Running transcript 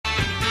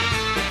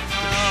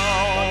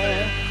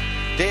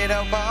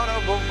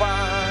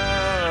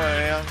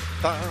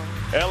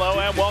Hello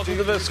and welcome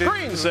to the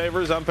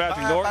Screensavers. I'm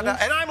Patrick Norton.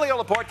 And I'm Leo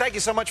Laporte. Thank you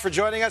so much for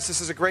joining us.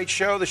 This is a great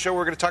show. The show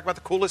we're going to talk about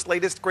the coolest,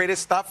 latest,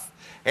 greatest stuff,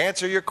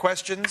 answer your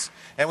questions.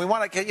 And we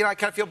want to, I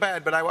kind of feel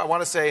bad, but I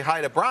want to say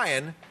hi to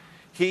Brian.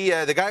 He,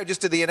 the guy who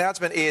just did the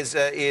announcement, has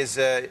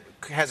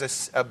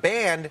a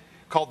band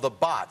called The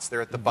Bots.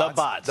 They're at The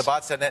Bots.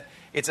 TheBots.net.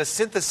 It's a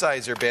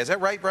synthesizer band. Is that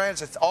right, Brian?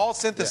 It's all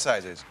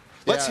synthesizers.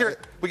 Yeah. Let's hear it.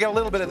 We got a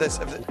little bit of this.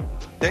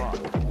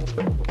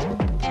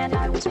 And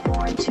I was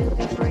born to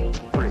be free.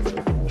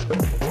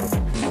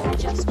 I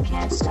just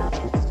can't stop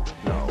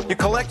it. You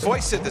collect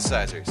voice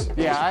synthesizers.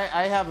 Yeah,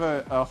 I have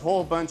a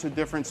whole bunch of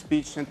different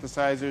speech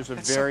synthesizers of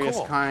various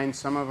kinds.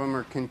 Some of them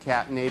are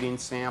concatenating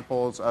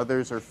samples,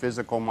 others are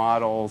physical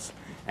models,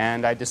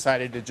 and I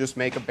decided to just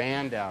make a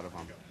band out of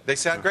them. They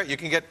sound great. You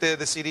can get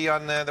the CD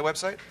on the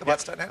website,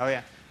 thebots.net? Oh,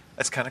 yeah.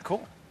 That's kind of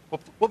cool.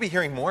 We'll be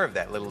hearing more of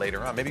that a little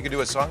later on. Maybe you could do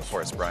a song for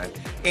us, Brian.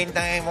 In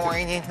time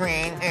morning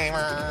rain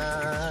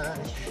hammer.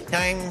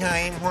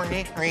 Time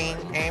morning rain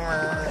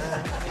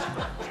hammer.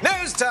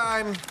 News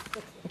time.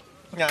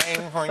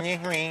 Time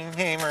morning rain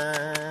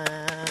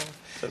hammer.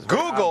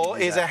 Google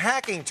is a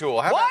hacking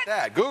tool. How about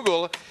that?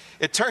 Google,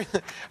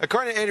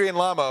 according to Adrian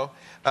Lamo,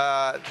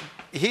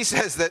 he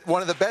says that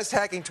one of the best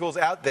hacking tools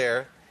out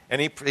there, and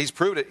he's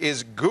proved it,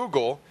 is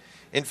Google.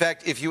 In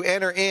fact, if you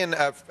enter in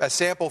a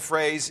sample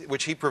phrase,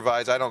 which he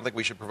provides, I don't think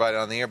we should provide it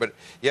on the air, but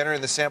you enter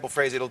in the sample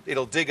phrase,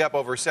 it'll dig up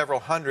over several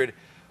hundred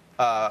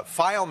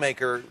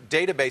FileMaker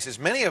databases,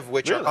 many of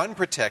which are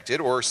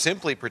unprotected or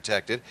simply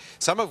protected,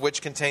 some of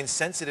which contain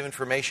sensitive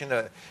information,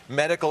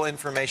 medical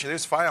information.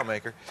 There's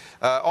FileMaker.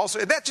 Also,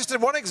 that's just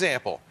one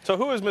example. So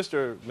who is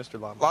Mr.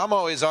 Lamo?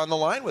 Lamo is on the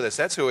line with us.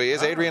 That's who he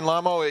is. Adrian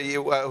Lamo,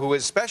 who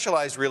is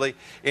specialized really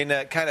in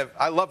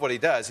I love what he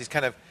does. He's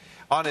kind of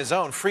on his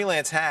own,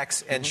 freelance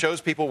hacks, and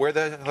shows people where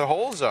the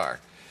holes are.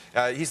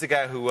 He's the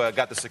guy who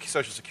got the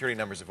social security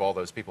numbers of all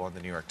those people on the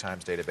New York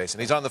Times database,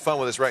 and he's on the phone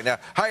with us right now.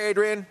 Hi,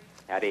 Adrian.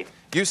 Howdy.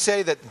 You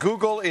say that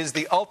Google is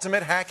the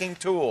ultimate hacking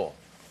tool.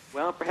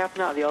 Well, perhaps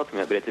not the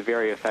ultimate, but it's a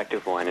very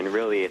effective one, and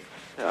really it's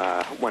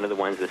one of the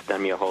ones that's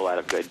done me a whole lot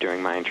of good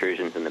during my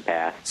intrusions in the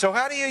past. So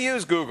how do you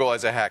use Google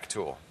as a hack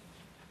tool?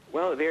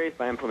 Well, it varies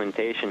by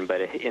implementation,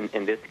 but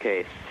in this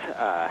case,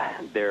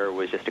 there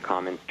was just a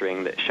common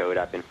string that showed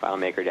up in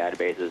FileMaker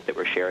databases that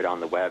were shared on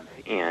the web,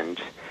 and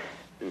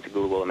since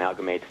Google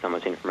amalgamates so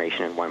much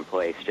information in one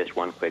place, just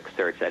one quick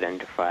search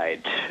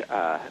identified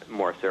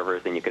more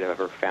servers than you could have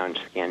ever found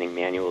scanning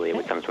manually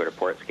with some sort of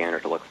port scanner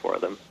to look for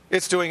them.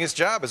 It's doing its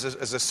job as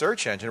a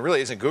search engine. It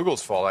really isn't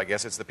Google's fault, I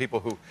guess. It's the people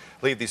who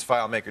leave these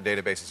FileMaker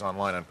databases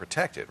online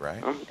unprotected, right?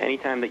 Well,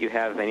 anytime that you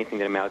have anything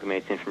that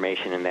amalgamates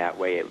information in that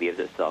way, it leaves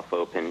itself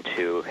open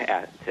to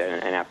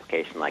an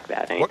application like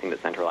that, anything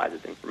that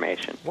centralizes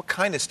information. What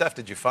kind of stuff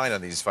did you find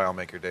on these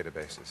FileMaker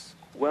databases?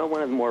 Well,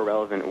 one of the more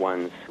relevant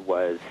ones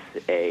was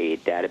a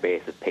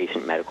database of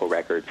patient medical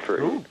records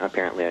for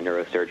apparently a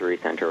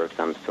neurosurgery center of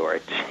some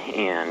sort,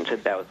 and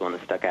that was the one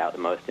that stuck out the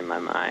most in my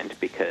mind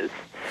because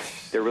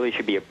there really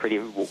should be a pretty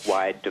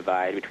wide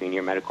divide between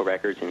your medical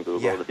records and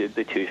Google. Yeah.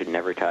 The two should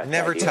never touch.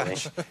 Never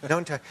touch.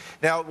 Don't touch.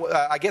 Now,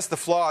 I guess the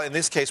flaw in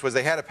this case was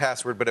they had a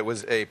password, but it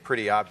was a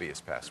pretty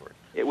obvious password.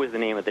 It was the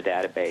name of the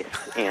database,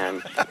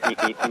 and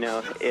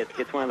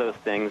it's one of those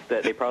things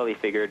that they probably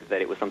figured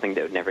that it was something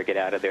that would never get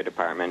out of their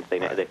department. They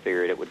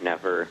figured it would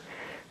never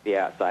be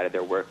outside of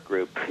their work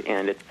group,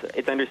 and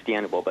it's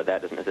understandable, but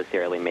that doesn't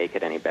necessarily make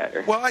it any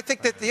better. Well, I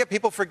think that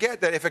people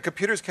forget that if a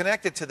computer's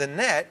connected to the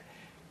net,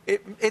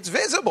 it's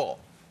visible,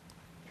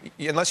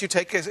 unless you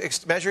take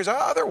measures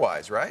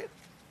otherwise, right?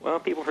 Well,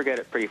 people forget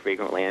it pretty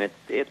frequently, and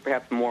it's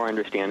perhaps more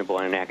understandable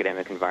in an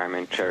academic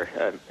environment or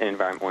an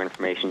environment where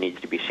information needs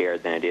to be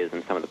shared than it is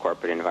in some of the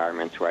corporate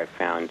environments where I've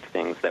found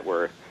things that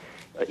were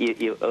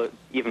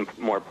even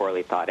more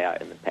poorly thought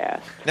out in the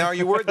past. Now, are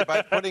you worried that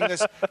by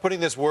putting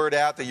this word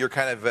out that you're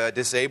kind of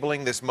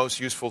disabling this most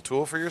useful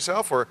tool for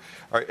yourself?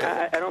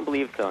 I don't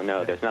believe so,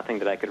 no. There's nothing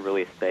that I could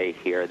really say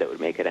here that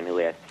would make it any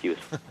less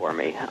useful for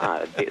me.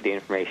 The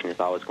information is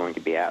always going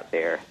to be out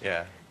there.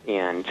 Yeah.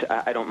 And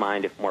I don't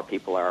mind if more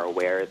people are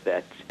aware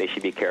that they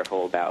should be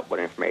careful about what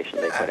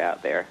information they put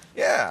out there.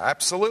 Yeah,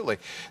 absolutely.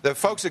 The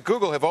folks at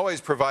Google have always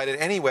provided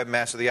any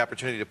webmaster the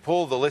opportunity to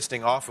pull the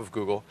listing off of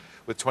Google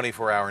with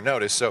 24-hour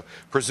notice. So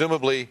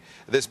presumably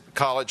this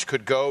college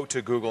could go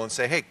to Google and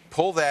say, hey,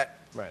 pull that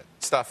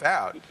stuff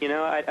out. You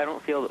know, I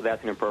don't feel that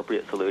that's an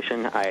appropriate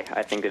solution. I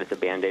think that it's a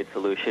Band-Aid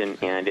solution,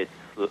 and it's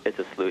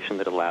a solution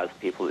that allows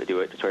people to do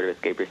it to sort of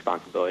escape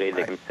responsibility.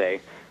 They can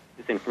say,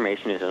 this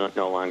information is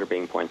no longer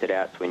being pointed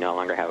out, so we no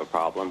longer have a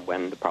problem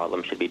when the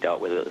problem should be dealt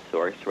with at the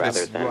source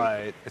rather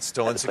than it's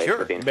still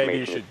insecure. The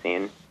information is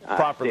seen.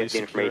 Properly the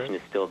information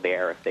is still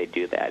there if they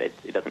do that.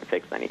 It doesn't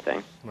fix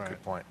anything. Right.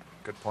 Good point.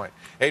 Good point.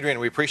 Adrian,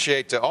 we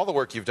appreciate all the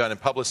work you've done in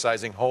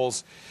publicizing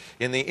holes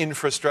in the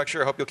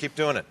infrastructure. I hope you'll keep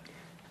doing it.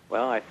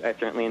 Well, I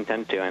certainly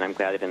intend to, and I'm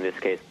glad that in this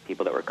case,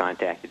 people that were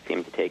contacted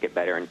seem to take it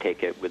better and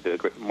take it with a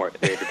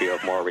greater deal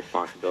of moral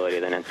responsibility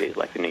than entities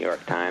like the New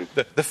York Times.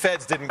 The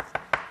feds didn't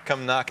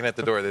come knocking at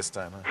the door this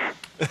time,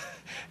 huh?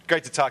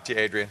 Great to talk to you,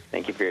 Adrian.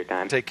 Thank you for your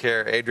time. Take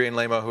care. Adrian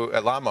Lamo.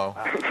 Lamo.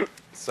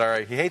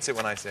 Sorry, he hates it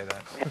when I say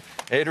that.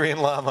 Adrian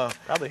Lamo.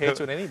 Probably hates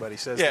when anybody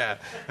says Yeah,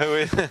 that. who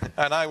is,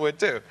 and I would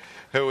too.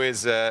 Who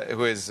is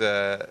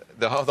the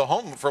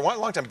home for a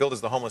long time billed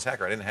as the homeless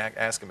hacker. I didn't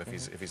ask him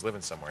if he's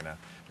living somewhere now,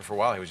 but for a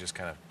while he was just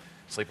kind of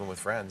sleeping with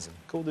friends and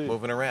Cool dude.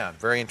 moving around.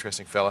 Very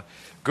interesting fella.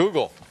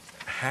 Google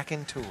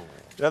hacking tool.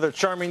 Another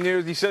charming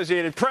news. The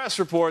Associated Press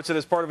reports that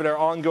as part of their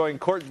ongoing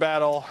court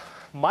battle,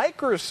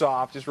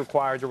 Microsoft is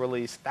required to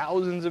release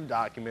thousands of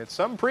documents.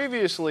 Some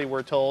previously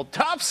were told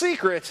top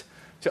secret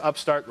to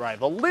upstart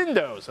rival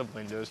Windows of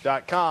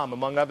Windows.com.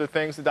 Among other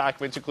things, the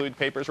documents include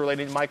papers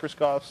relating to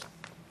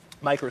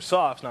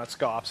Microsoft's, not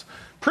Scoff's,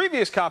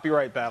 previous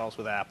copyright battles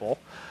with Apple.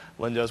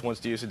 Windows wants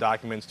to use the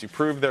documents to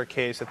prove their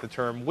case that the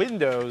term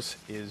Windows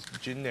is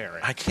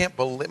generic. I can't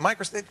believe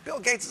Microsoft. Bill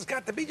Gates has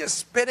got to be just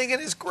spinning in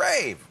his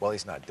grave. Well,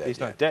 he's not dead. He's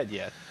not dead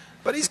yet.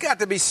 But he's got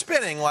to be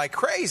spinning like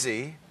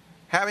crazy,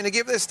 having to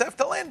give this stuff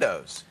to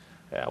Windows.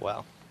 Yeah,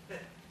 well,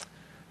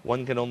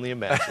 one can only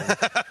imagine.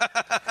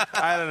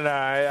 I don't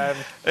know.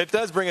 It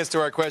does bring us to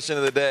our question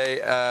of the day.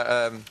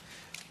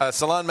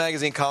 Salon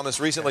Magazine columnist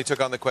recently took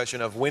on the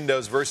question of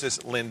Windows versus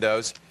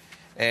Lindows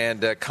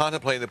and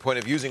contemplating the point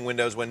of using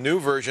Windows when new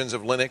versions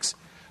of Linux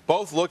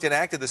both looked and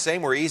acted the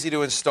same, were easy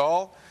to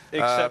install.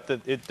 Except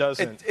that it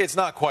doesn't. It's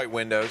not quite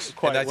Windows.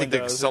 Quite and I think the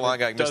Windows, Salon and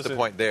guy it missed the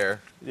point there.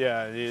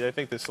 Yeah, I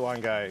think the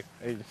salon guy.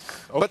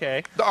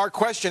 Okay. But our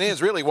question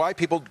is really why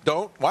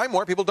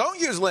more people don't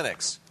use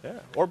Linux. Yeah.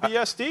 Or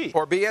BSD.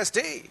 Or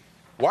BSD.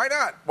 Why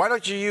not? Why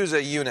don't you use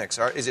a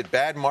Unix? Is it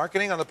bad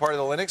marketing on the part of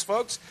the Linux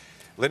folks?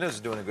 Linux is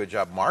doing a good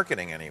job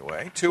marketing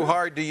anyway. Too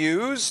hard to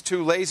use?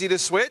 Too lazy to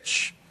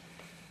switch?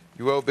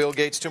 You owe Bill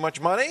Gates too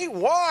much money?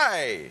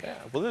 Why? Yeah,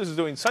 well, this is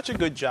doing such a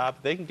good job,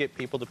 they can get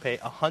people to pay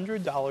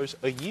 $100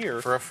 a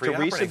year for a free to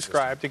operating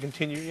resubscribe to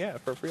continue,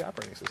 for a free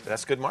operating system.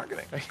 That's good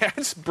marketing. Yeah,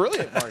 it's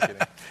brilliant marketing.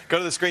 Go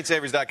to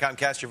thescreensavers.com,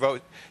 cast your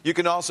vote. You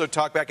can also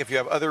talk back if you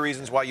have other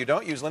reasons why you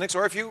don't use Linux,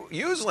 or if you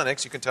use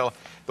Linux, you can tell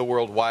the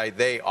world why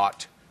they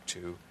ought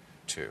to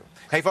too.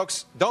 Hey,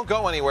 folks, don't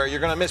go anywhere. You're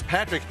going to miss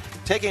Patrick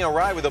taking a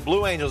ride with the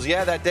Blue Angels.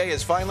 Yeah, that day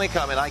is finally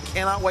coming. I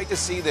cannot wait to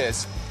see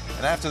this.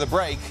 And after the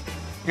break,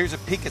 here's a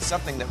peek at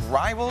something that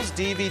rivals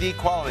DVD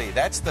quality.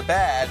 That's the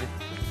bad.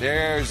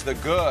 There's the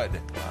good.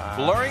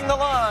 Blurring the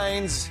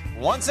lines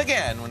once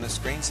again when the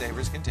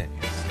Screensavers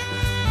continues.